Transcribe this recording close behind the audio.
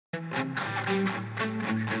Hello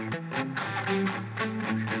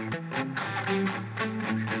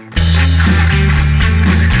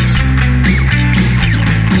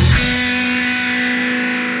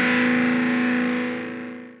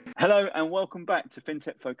and welcome back to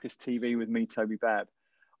Fintech Focus TV with me, Toby.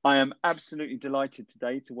 I am absolutely delighted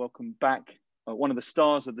today to welcome back one of the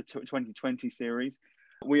stars of the 2020 series.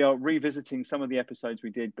 We are revisiting some of the episodes we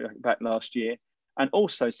did back last year and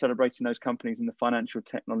also celebrating those companies in the Financial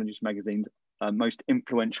Technologist magazine's Most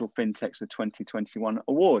Influential Fintechs of 2021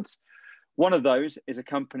 awards. One of those is a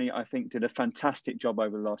company I think did a fantastic job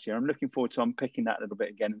over the last year. I'm looking forward to unpicking that a little bit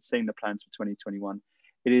again and seeing the plans for 2021.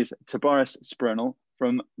 It is Tobias Sproehnle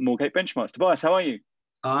from Moorgate Benchmarks. Tobias, how are you?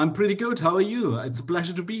 I'm pretty good. How are you? It's a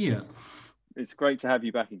pleasure to be here. It's great to have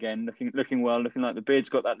you back again. Looking well, looking like the beard's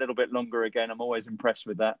got that little bit longer again. I'm always impressed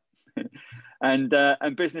with that. and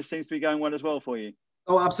business seems to be going well as well for you.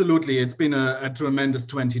 Oh, absolutely. It's been a tremendous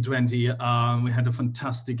 2020. We had a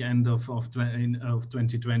fantastic end of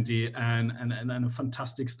 2020 and a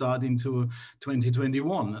fantastic start into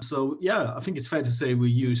 2021. So yeah, I think it's fair to say we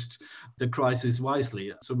used the crisis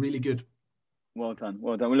wisely. So really good. Well done.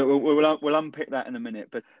 We'll unpick that in a minute,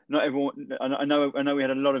 but not everyone. I know we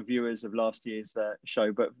had a lot of viewers of last year's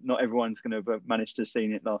show, but not everyone's going to have managed to have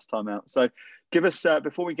seen it last time out. So, give us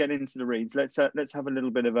before we get into the reads, let's have a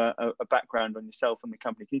little bit of a background on yourself and the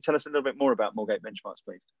company. Can you tell us a little bit more about Moorgate Benchmarks,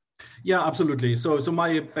 please? Yeah, absolutely. So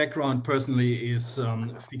my background personally is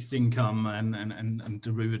fixed income and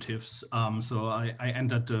derivatives. So I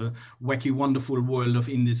entered the wacky, wonderful world of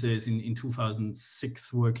indices in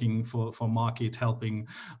 2006, working for market, helping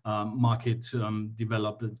market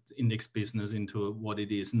develop the index business into what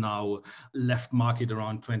it is now. Left market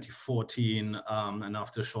around 2014, and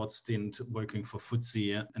after a short stint working for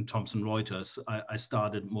FTSE and Thomson Reuters, I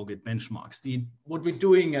started Moorgate Benchmarks. What we're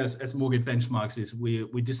doing as Moorgate Benchmarks is we're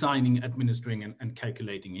designing, administering, and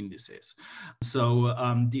calculating indices. So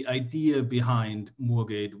the idea behind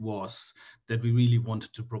Moorgate was that we really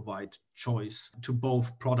wanted to provide choice to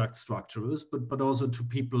both product structurers, but also to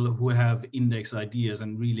people who have index ideas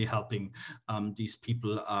and really helping these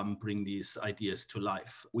people bring these ideas to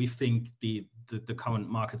life. We think the current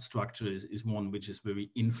market structure is one which is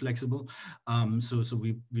very inflexible. So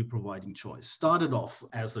we're providing choice. Started off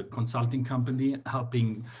as a consulting company,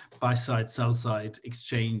 helping buy-side, sell-side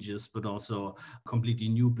exchanges, but also completely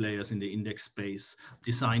new players in the index space,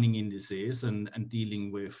 designing indices and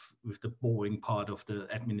dealing with the boring part of the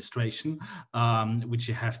administration, which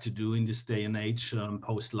you have to do in this day and age,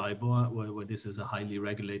 post-LIBOR, where this is a highly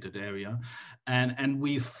regulated area. And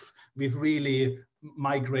we've really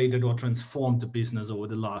migrated or transformed the business over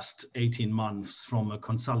the last 18 months from a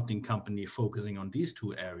consulting company focusing on these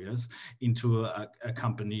two areas into a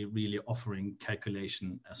company really offering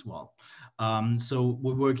calculation as well. So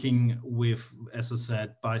we're working with, as I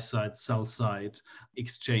said, buy-side, sell-side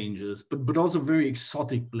exchanges, but also very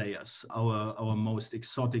exotic players. Our most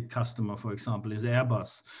exotic customer, for example, is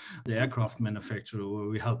Airbus, the aircraft manufacturer, where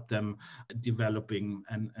we help them developing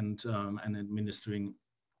and administering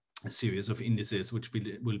a series of indices, which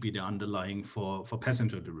will be the underlying for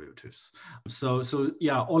passenger derivatives. So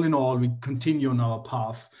yeah, all in all, we continue on our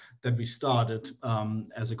path that we started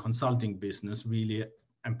as a consulting business, really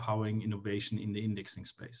empowering innovation in the indexing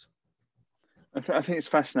space. I think it's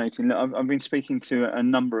fascinating. Look, I've been speaking to a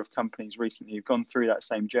number of companies recently who've gone through that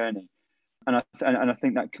same journey. And I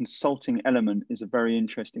think that consulting element is a very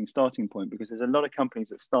interesting starting point, because there's a lot of companies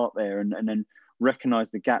that start there and then recognize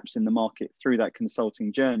the gaps in the market through that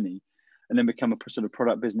consulting journey, and then become a sort of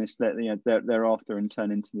product business that thereafter and turn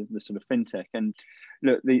into the sort of fintech. And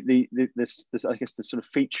look, this I guess the sort of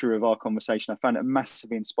feature of our conversation, I found it a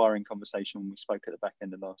massively inspiring conversation when we spoke at the back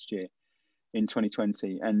end of last year in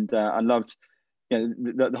 2020, and I loved.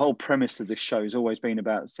 The whole premise of this show has always been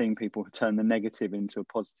about seeing people turn the negative into a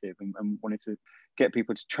positive, and wanting to get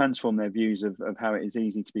people to transform their views of how it is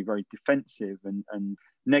easy to be very defensive and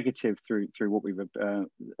negative through what we've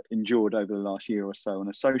endured over the last year or so on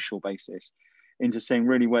a social basis, into seeing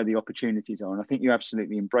really where the opportunities are. And I think you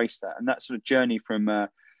absolutely embrace that. And that sort of journey from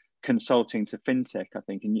consulting to fintech, I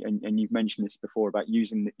think, and you've mentioned this before about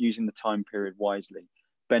using the time period wisely,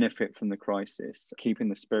 benefit from the crisis, keeping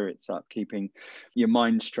the spirits up, keeping your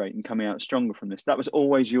mind straight and coming out stronger from this. That was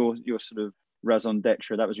always your sort of raison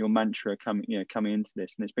d'etre. That was your mantra coming into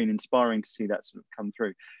this. And it's been inspiring to see that sort of come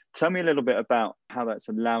through. Tell me a little bit about how that's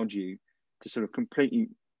allowed you to sort of completely,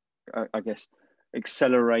 I guess,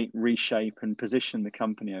 accelerate, reshape and position the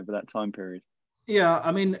company over that time period. Yeah,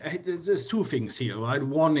 I mean, there's two things here, right?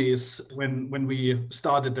 One is when we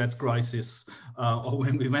started that crisis, or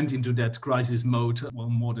when we went into that crisis mode, well,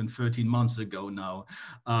 more than 13 months ago now,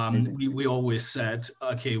 we always said,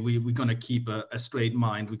 okay, we're going to keep a straight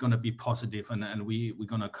mind. We're going to be positive, and we're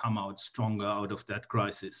going to come out stronger out of that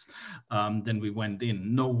crisis than we went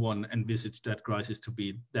in. No one envisaged that crisis to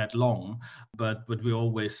be that long, but we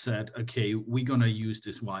always said, okay, we're going to use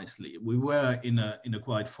this wisely. We were in a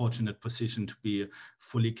quite fortunate position to be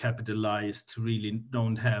fully capitalized, to really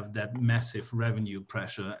don't have that massive revenue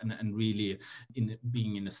pressure, and really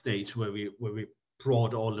being in a stage where we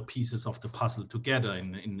brought all the pieces of the puzzle together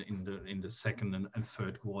in the second and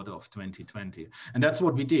third quarter of 2020, and that's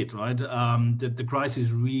what we did, right? The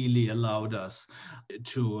crisis really allowed us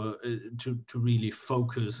to really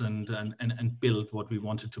focus and build what we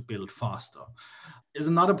wanted to build faster. There's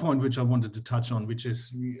another point which I wanted to touch on, which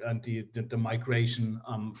is the migration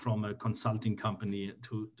from a consulting company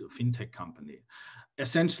to a fintech company.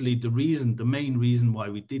 Essentially, the main reason why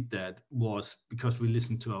we did that was because we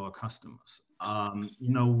listened to our customers.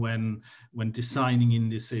 When designing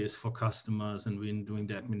indices for customers and when doing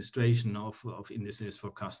the administration of indices for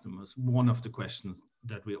customers, one of the questions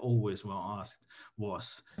that we always were asked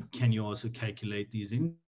was, can you also calculate these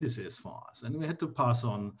indices for us? And we had to pass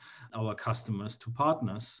on our customers to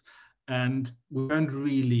partners, and we weren't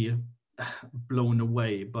really blown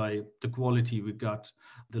away by the quality we got,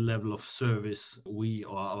 the level of service we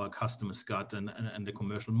or our customers got, and the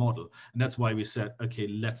commercial model. And that's why we said, okay,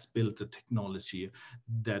 let's build the technology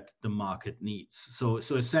that the market needs. So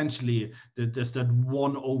essentially, there's that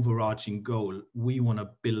one overarching goal. We want to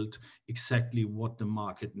build exactly what the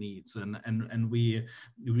market needs. And we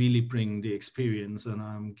really bring the experience, and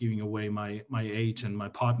I'm giving away my age and my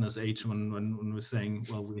partner's age when we're saying,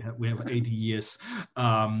 well, we have 80 years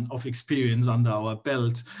of experience under our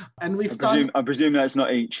belt, and I presume that's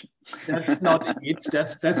not each. That's not each.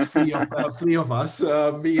 That's three of us,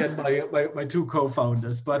 me and my two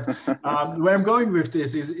co-founders. But where I'm going with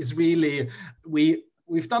this is really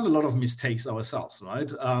we've done a lot of mistakes ourselves,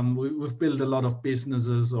 right? We've built a lot of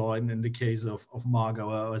businesses, or in the case of Margo,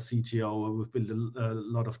 our CTO, we've built a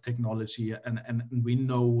lot of technology, and we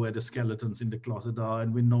know where the skeletons in the closet are,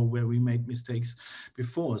 and we know where we made mistakes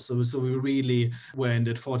before. So we really were in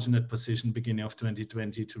that fortunate position beginning of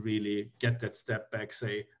 2020 to really get that step back,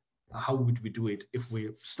 say, how would we do it if we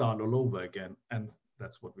start all over again? And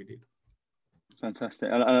that's what we did. Fantastic.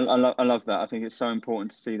 I love that. I think it's so important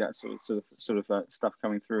to see that sort of stuff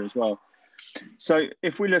coming through as well. So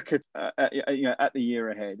if we look at the year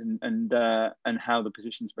ahead and how the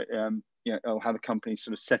positions, or how the company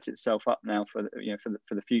sort of set itself up now for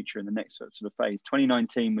the future and the next sort of phase.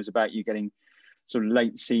 2019 was about you getting sort of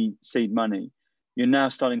late seed money. You're now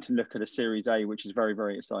starting to look at a Series A, which is very,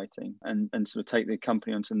 very exciting, and sort of take the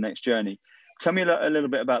company onto the next journey. Tell me a little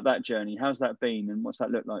bit about that journey. How's that been, and what's that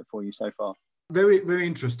look like for you so far? Very, very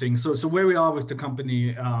interesting. So where we are with the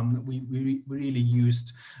company, we really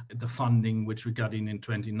used the funding which we got in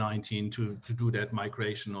 2019 to do that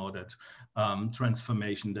migration or that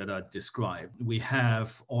transformation that I described. We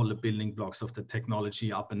have all the building blocks of the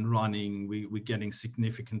technology up and running. We're getting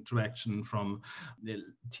significant traction from the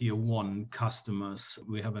tier one customers.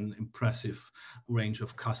 We have an impressive range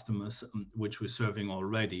of customers which we're serving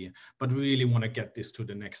already, but we really want to get this to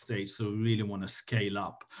the next stage. So we really want to scale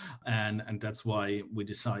up, and that's why we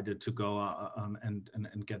decided to go and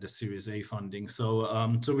get a Series A funding. So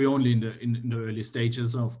we're only in the early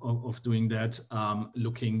stages of doing that,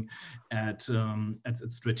 looking at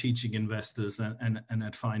strategic investors and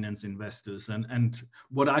at finance investors. And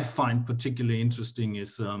what I find particularly interesting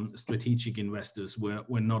is strategic investors where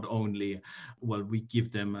not only, well, we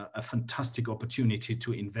give them a fantastic opportunity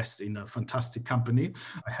to invest in a fantastic company,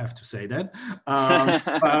 I have to say that,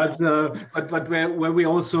 but where we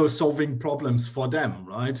also solving problems for them,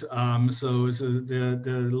 right? So there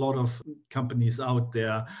are a lot of companies out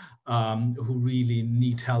there who really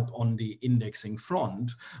need help on the indexing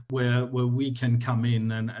front, where we can come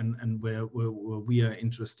in and where we are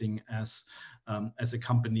interesting as a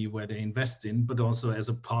company where they invest in, but also as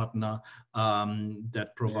a partner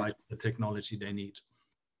that provides the technology they need.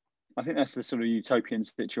 I think that's the sort of utopian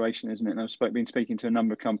situation, isn't it? And I've been speaking to a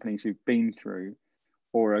number of companies who've been through,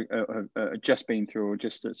 or just been through, or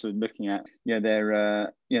just sort of looking at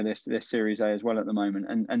their Series A as well at the moment,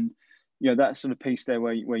 and that sort of piece there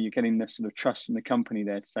where you're getting this sort of trust from the company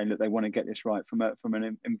there to say, look, they want to get this right from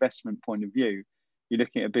an investment point of view. You're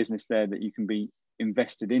looking at a business there that you can be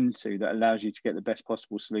invested into that allows you to get the best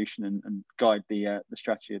possible solution and guide the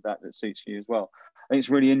strategy of that suits you as well. I think it's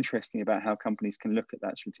really interesting about how companies can look at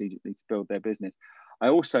that strategically to build their business. I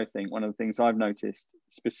also think one of the things I've noticed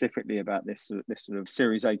specifically about this sort of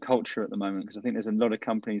Series A culture at the moment, because I think there's a lot of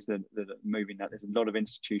companies that are moving that. There's a lot of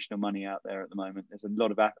institutional money out there at the moment. There's a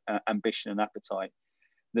lot of ambition and appetite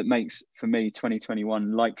that makes, for me,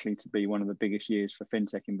 2021 likely to be one of the biggest years for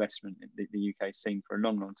fintech investment the UK's seen for a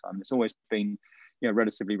long, long time. It's always been,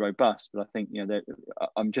 relatively robust, but I think,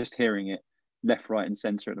 I'm just hearing it left, right, and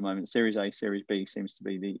centre at the moment. Series A, Series B seems to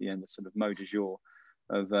be the sort of mot du jour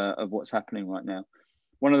of what's happening right now.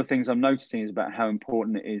 One of the things I'm noticing is about how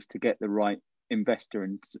important it is to get the right investor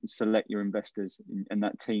and select your investors and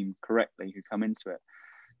that team correctly who come into it.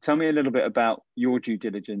 Tell me a little bit about your due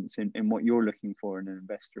diligence in what you're looking for in an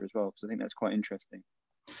investor as well, because I think that's quite interesting.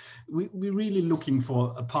 We're really looking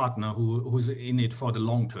for a partner who's in it for the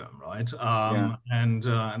long term, right? And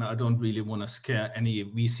I don't really want to scare any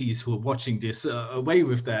VCs who are watching this away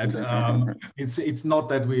with that. It's not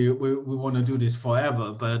that we want to do this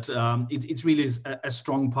forever, but it's really a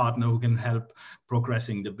strong partner who can help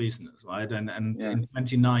progressing the business, right? And in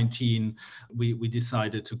 2019, we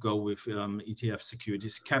decided to go with ETF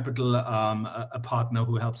Securities Capital, a partner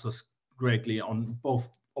who helps us greatly on both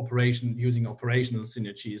using operational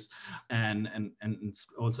synergies and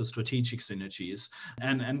also strategic synergies.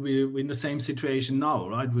 And we're in the same situation now,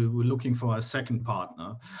 right? We're looking for a second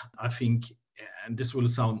partner. I think, and this will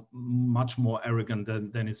sound much more arrogant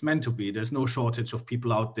than it's meant to be, there's no shortage of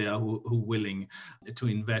people out there who are willing to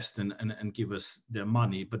invest and give us their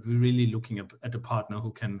money, but we're really looking at a partner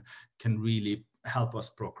who can really help us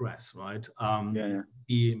progress, right?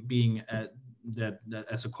 Being that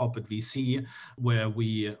as a corporate VC, where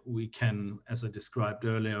we can, as I described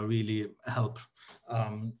earlier, really help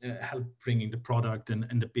bringing the product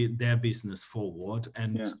and their business forward,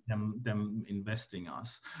 and them investing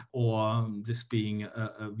us, or this being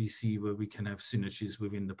a VC where we can have synergies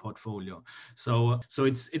within the portfolio. So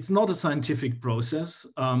it's not a scientific process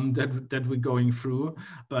that we're going through,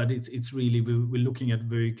 but it's really we're looking at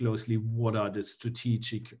very closely what are the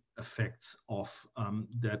strategic effects of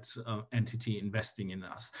that entity investing in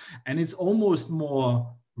us. And it's almost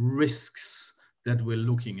more risks that we're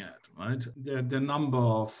looking at, right? The number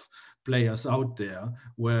of players out there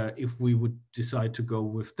where if we would decide to go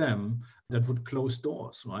with them, that would close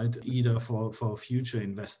doors, right? Either for future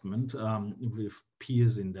investment with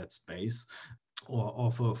peers in that space,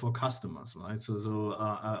 or for customers, right? So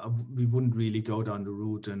we wouldn't really go down the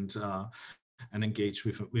route and engage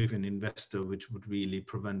with an investor, which would really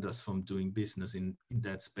prevent us from doing business in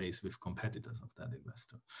that space with competitors of that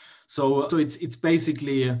investor. So it's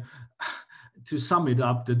basically, to sum it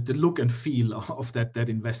up, the look and feel of that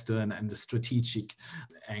investor and the strategic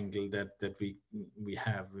angle that we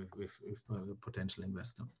have with a potential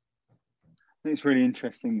investor. I think it's really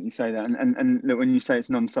interesting that you say that, and look, when you say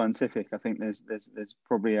it's non-scientific, I think there's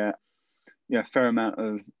probably a fair amount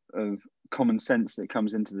of common sense that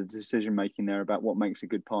comes into the decision making there about what makes a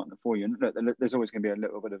good partner for you. And look, there's always going to be a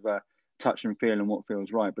little bit of a touch and feel and what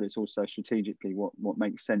feels right, but it's also strategically what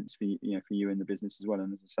makes sense for you in the business as well.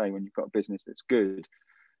 And as I say, when you've got a business that's good,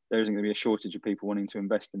 there isn't going to be a shortage of people wanting to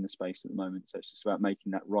invest in the space at the moment. So it's just about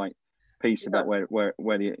making that right piece about where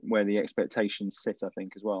the expectations sit, I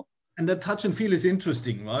think, as well. And that touch and feel is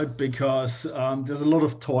interesting, right? Because there's a lot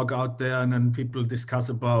of talk out there, and then people discuss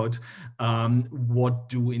about what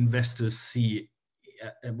do investors see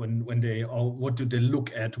when they, or what do they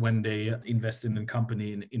look at when they invest in a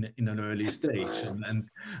company in an early stage.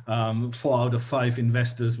 And 4 out of 5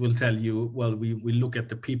 investors will tell you, well, we look at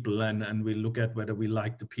the people and we look at whether we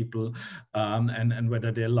like the people and whether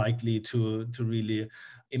they're likely to really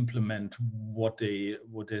implement what they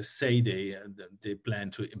say they plan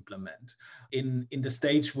to implement. In the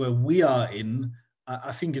stage where we are in,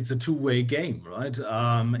 I think it's a two-way game, right?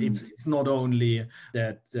 It's not only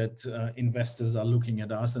that investors are looking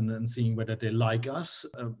at us and seeing whether they like us.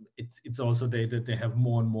 It's also that they have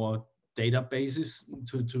more and more databases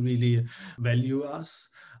to really value us.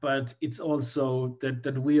 But it's also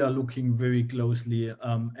that we are looking very closely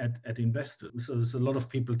at investors. So a lot of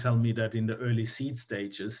people tell me that in the early seed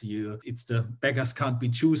stages, it's the beggars can't be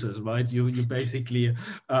choosers, right? You basically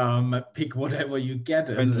pick whatever you get.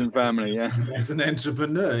 Friends and family, yeah. As an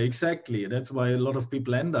entrepreneur, exactly. That's why a lot of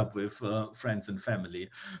people end up with friends and family.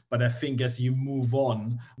 But I think as you move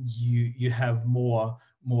on, you have more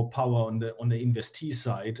power on the investee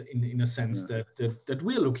side in a sense that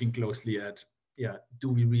we're looking closely at. Yeah, do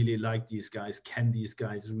we really like these guys? Can these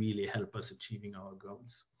guys really help us achieving our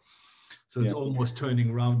goals? So it's almost turning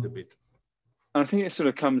around a bit. I think it sort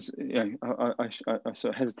of comes, I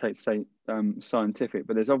sort of hesitate to say scientific,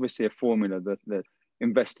 but there's obviously a formula that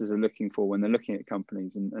investors are looking for when they're looking at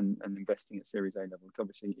companies and investing at Series A level. It's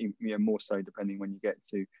obviously, more so depending when you get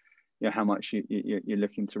to, how much you're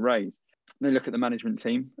looking to raise. They look at the management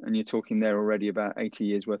team, and you're talking there already about 80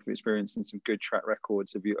 years worth of experience and some good track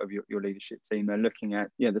records of your leadership team. They're looking at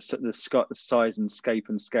the size and scope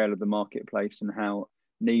and scale of the marketplace and how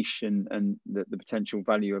niche and the potential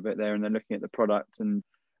value of it there. And they're looking at the product and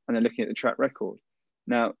they're looking at the track record.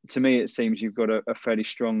 Now, to me, it seems you've got a fairly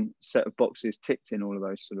strong set of boxes ticked in all of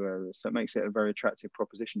those sort of areas. So it makes it a very attractive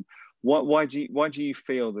proposition. Why do you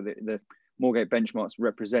feel that the Moorgate Benchmarks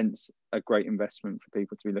represents a great investment for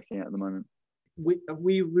people to be looking at the moment?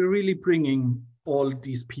 We're really bringing all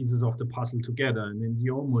these pieces of the puzzle together, and then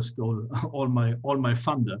you almost all my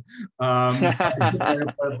thunder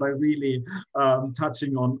by really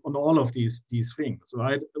touching on all of these things,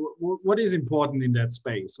 right? What is important in that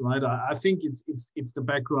space, right? I think it's the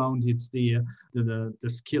background, it's the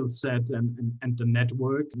skill set and the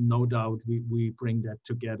network. No doubt we bring that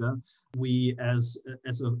together. We as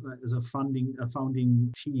a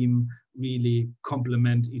founding team really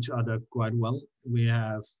complement each other quite well. We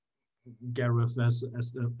have Gareth as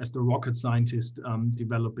the rocket scientist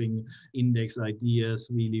developing index ideas,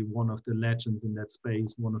 really one of the legends in that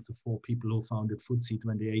space, one of the 4 people who founded FTSE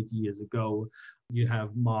 28 years ago. You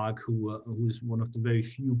have Mark, who is one of the very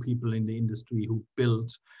few people in the industry who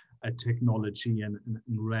built a technology and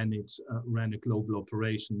ran a global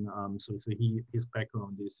operation. So his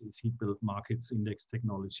background is he built markets index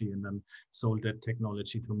technology and then sold that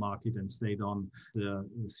technology to market and stayed on the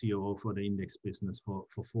COO for the index business for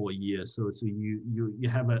 4 years. So you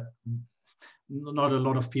have not a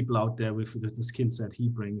lot of people out there with the skill set he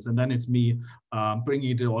brings, and then it's me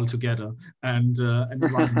bringing it all together and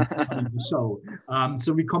running the show.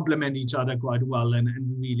 So we complement each other quite well, and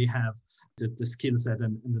really have the skill set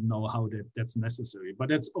and the know-how that's necessary. But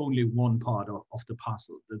that's only one part of the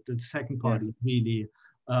puzzle. The second part is really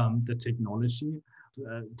the technology.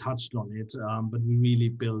 Touched on it, but we really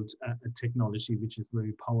built a technology which is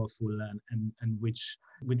very powerful and which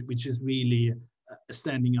is really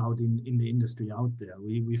standing out in the industry out there.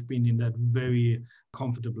 We've been in that very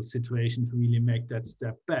comfortable situation to really make that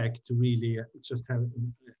step back, to really just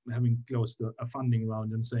having closed a funding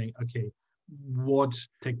round and saying, okay, what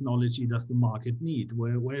technology does the market need?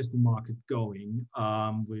 Where's the market going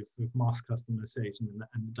with mass customization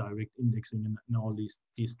and direct indexing and all these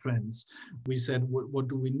trends? We said, what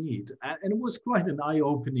do we need? And it was quite an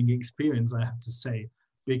eye-opening experience, I have to say,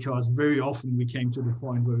 because very often we came to the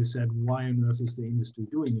point where we said, why on earth is the industry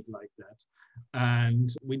doing it like that?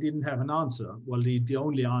 And we didn't have an answer. Well, the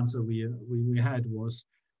only answer we had was,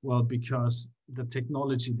 well, because the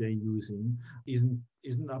technology they're using isn't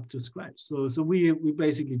up to scratch. So we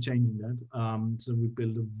basically changing that. So we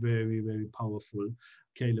built a very, very powerful,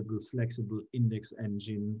 scalable, flexible index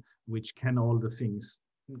engine, which does all the things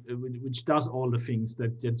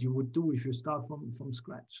that you would do if you start from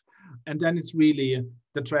scratch. And then it's really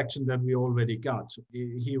the traction that we already got.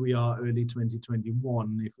 Here we are, early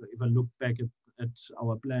 2021. If I look back at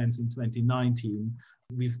our plans in 2019,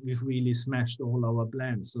 we've really smashed all our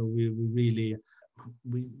plans. So we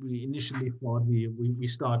initially thought we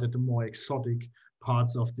started the more exotic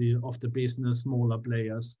parts of the business, smaller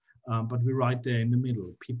players, but we're right there in the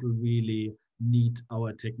middle. People really need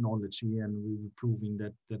our technology, and we're proving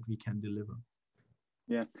that we can deliver.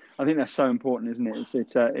 Yeah, I think that's so important, isn't it?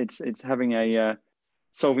 It's having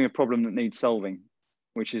solving a problem that needs solving,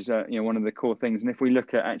 which is one of the core things. And if we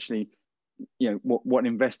look at actually what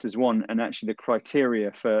investors want, and actually the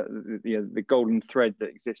criteria for the golden thread that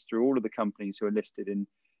exists through all of the companies who are listed in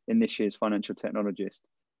this year's Financial Technologist,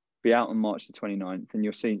 be out on March the 29th, and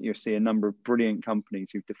you'll see a number of brilliant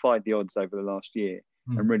companies who've defied the odds over the last year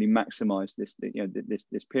and really maximized this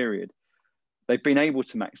period. They've been able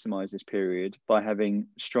to maximize this period by having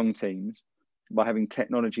strong teams, by having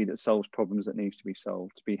technology that solves problems that needs to be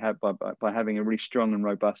solved, by having a really strong and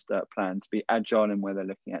robust plan, to be agile in where they're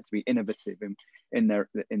looking at, to be innovative in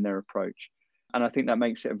their approach. And I think that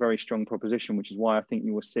makes it a very strong proposition, which is why I think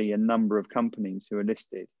you will see a number of companies who are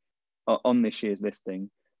listed on this year's listing,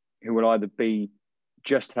 who will either be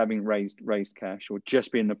just having raised cash, or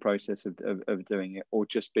just be in the process of doing it, or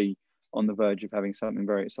just be on the verge of having something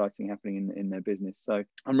very exciting happening in their business. So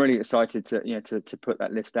I'm really excited to put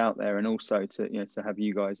that list out there, and also to have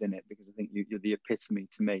you guys in it, because I think you're the epitome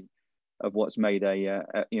to me of what's made a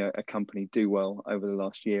company do well over the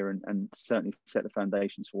last year, and certainly set the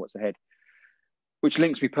foundations for what's ahead. Which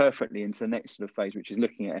links me perfectly into the next sort of phase, which is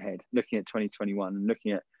looking at 2021, and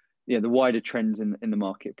looking at the wider trends in the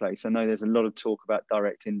marketplace. I know there's a lot of talk about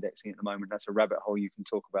direct indexing at the moment. That's a rabbit hole you can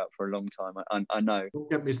talk about for a long time. I know. Don't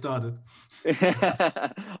get me started.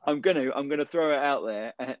 I'm gonna throw it out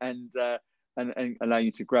there and allow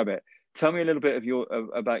you to grab it. Tell me a little bit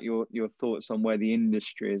about your thoughts on where the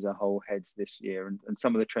industry as a whole heads this year and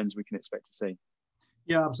some of the trends we can expect to see.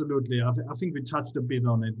 Yeah, absolutely. I think we touched a bit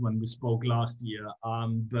on it when we spoke last year,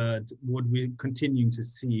 but what we're continuing to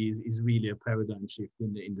see is really a paradigm shift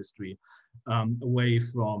in the industry, away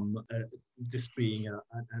from this being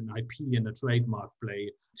an IP and a trademark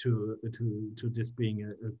play to this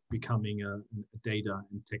being becoming a data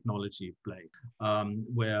and technology play,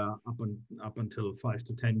 where up until 5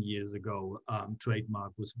 to 10 years ago,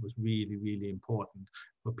 trademark was really, really important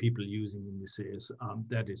for people using indices.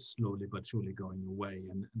 That is slowly but surely going away,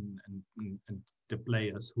 and the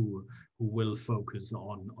players who will focus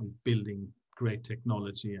on building great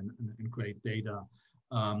technology and great data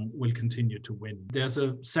will continue to win. There's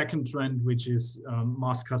a second trend, which is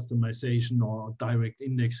mass customization or direct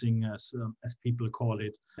indexing, as people call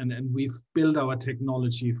it. And we've built our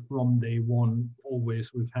technology from day one,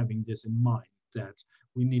 always with having this in mind, that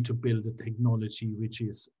we need to build a technology which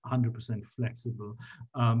is 100% flexible,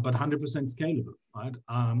 but 100% scalable, right?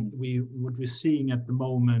 What we're seeing at the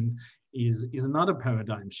moment is another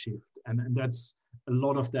paradigm shift, and that's a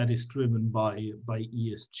lot of that is driven by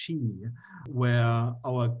ESG, where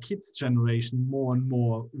our kids' generation more and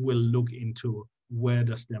more will look into where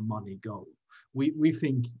does their money go. We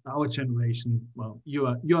think our generation, well, you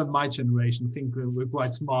and my generation think we're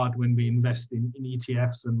quite smart when we invest in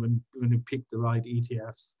ETFs and when we pick the right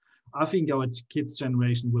ETFs. I think our kids'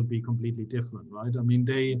 generation will be completely different, right? I mean,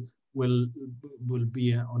 they will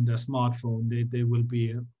be on their smartphone. They will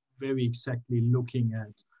be very exactly looking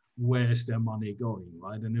at where's their money going,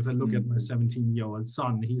 right? And if I look at my 17-year-old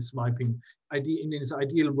son, he's swiping, in his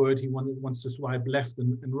ideal world, he wants to swipe left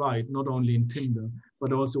and right, not only in Tinder,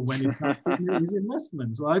 but also when it comes to his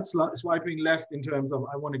investments, right? Swiping left in terms of,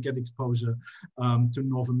 I want to get exposure to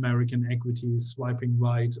North American equities. Swiping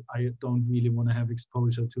right, I don't really want to have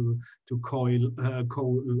exposure to coal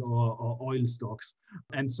or oil stocks,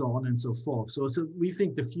 and so on and so forth. So we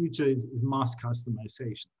think the future is mass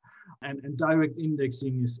customization. And direct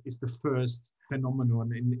indexing is the first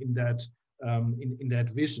phenomenon in that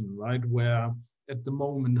vision, right? Where at the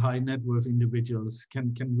moment high net worth individuals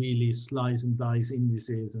can really slice and dice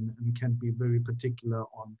indices and can be very particular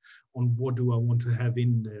on what do I want to have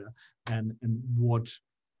in there and what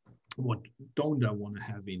don't I want to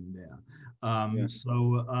have in there.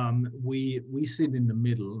 So we sit in the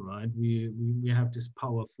middle, right? We have this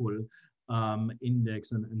powerful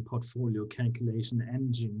index and portfolio calculation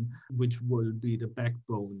engine, which will be the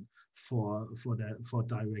backbone for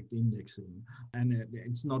direct indexing. And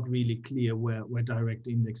it's not really clear where direct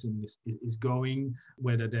indexing is going,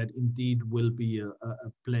 whether that indeed will be a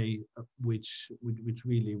play which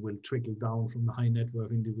really will trickle down from the high net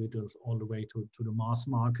worth individuals all the way to the mass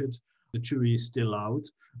market. The jury is still out,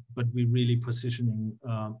 but we're really positioning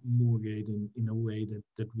Moorgate in a way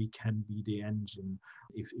that we can be the engine,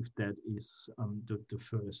 if that is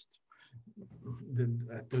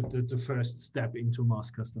the first step into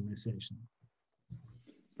mass customization.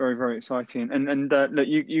 Very, very exciting. And look,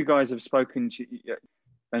 you guys have spoken to,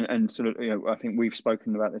 and sort of, I think we've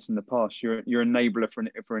spoken about this in the past. You're an enabler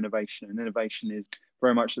for innovation, and innovation is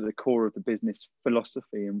very much at the core of the business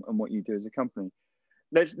philosophy and what you do as a company.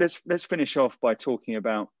 Let's finish off by talking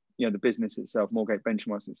about the business itself, Moorgate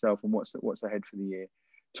Benchmarks itself, and what's ahead for the year.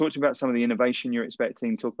 Talk to me about some of the innovation you're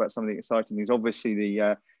expecting. Talk about some of the exciting things. Obviously,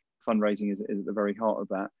 the fundraising is at the very heart of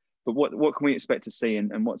that. But what can we expect to see,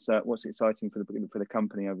 and what's exciting for the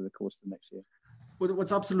company over the course of the next year?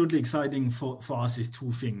 What's absolutely exciting for us is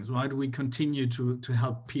two things, right? We continue to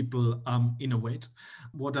help people innovate.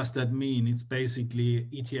 What does that mean? It's basically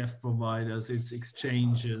ETF providers, it's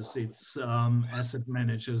exchanges, it's asset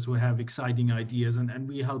managers who have exciting ideas, and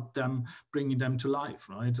we help them bringing them to life,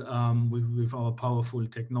 right? With our powerful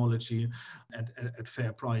technology at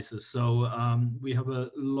fair prices. So we have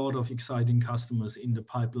a lot of exciting customers in the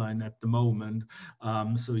pipeline at the moment.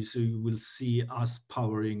 So you will see us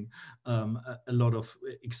powering a lot of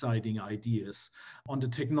exciting ideas. On the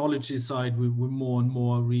technology side, we're more and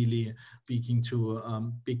more really speaking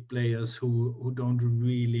to big players who don't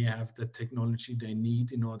really have the technology they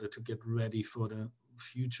need in order to get ready for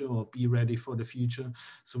future or be ready for the future.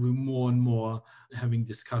 So we're more and more having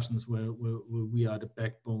discussions where we are the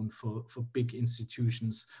backbone for big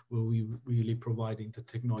institutions, where we really providing the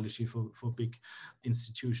technology for big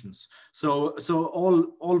institutions. So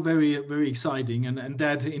all very, very exciting, and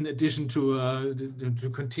that in addition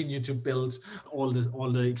to continue to build all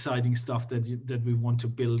the exciting stuff that we want to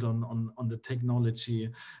build on the technology.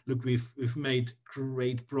 Look, we've made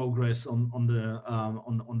great progress on the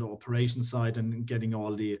operation side and getting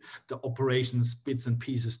all the operations bits and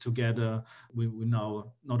pieces together. We're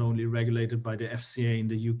now not only regulated by the FCA in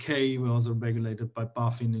the UK, we're also regulated by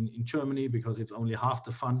BaFin in Germany, because it's only half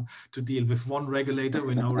the fun to deal with one regulator.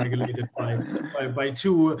 We're now regulated by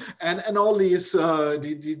two, and all these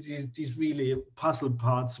really puzzle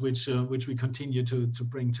parts which we continue to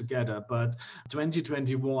bring together. But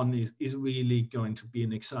 2021 is really going to be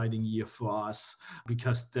an exciting year for us,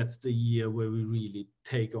 because that's the year where we really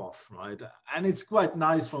take off, right? And it's quite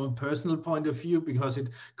nice from a personal point of view, because it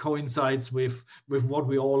coincides with what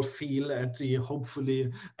we all feel at the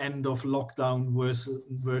hopefully end of lockdown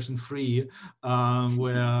version 3,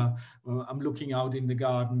 where I'm looking out in the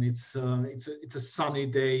garden. It's a sunny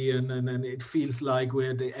day, and it feels like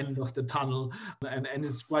we're at the end of the tunnel, and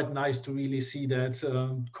it's quite nice to really see that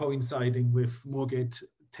coinciding with Moorgate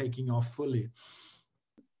taking off fully.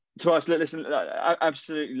 Tobias, listen,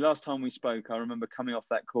 absolutely. Last time we spoke, I remember coming off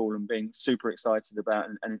that call and being super excited about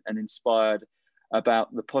and inspired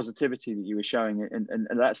about the positivity that you were showing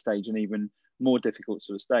at that stage, and even more difficult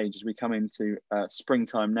sort of stage as we come into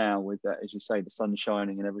springtime now, with, as you say, the sun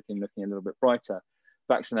shining and everything looking a little bit brighter.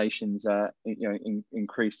 Vaccinations,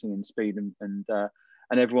 increasing in speed, and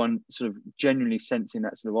everyone sort of genuinely sensing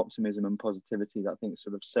that sort of optimism and positivity that I think is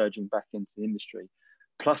sort of surging back into the industry.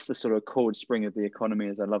 Plus the sort of cold spring of the economy,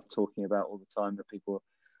 as I love talking about all the time, that people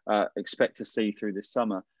expect to see through this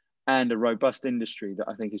summer, and a robust industry that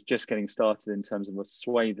I think is just getting started in terms of a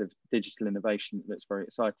swathe of digital innovation that's very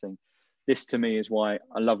exciting. This to me is why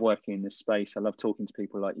I love working in this space. I love talking to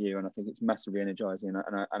people like you, and I think it's massively energizing.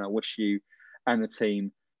 And I wish you and the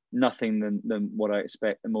team nothing than what I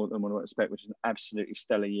expect, and more than what I expect, which is an absolutely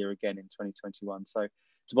stellar year again in 2021. So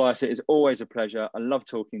Tobias, it is always a pleasure. I love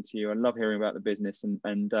talking to you. I love hearing about the business,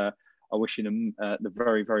 and I wish you the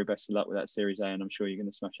very, very best of luck with that Series A, and I'm sure you're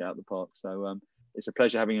going to smash it out of the park. So it's a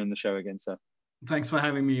pleasure having you on the show again, sir. Thanks for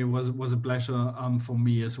having me. It was a pleasure for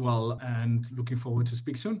me as well, and looking forward to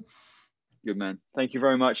speak soon. Good man. Thank you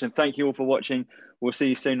very much, and thank you all for watching. We'll see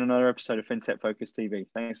you soon on another episode of FinTech Focus TV.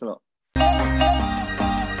 Thanks a lot.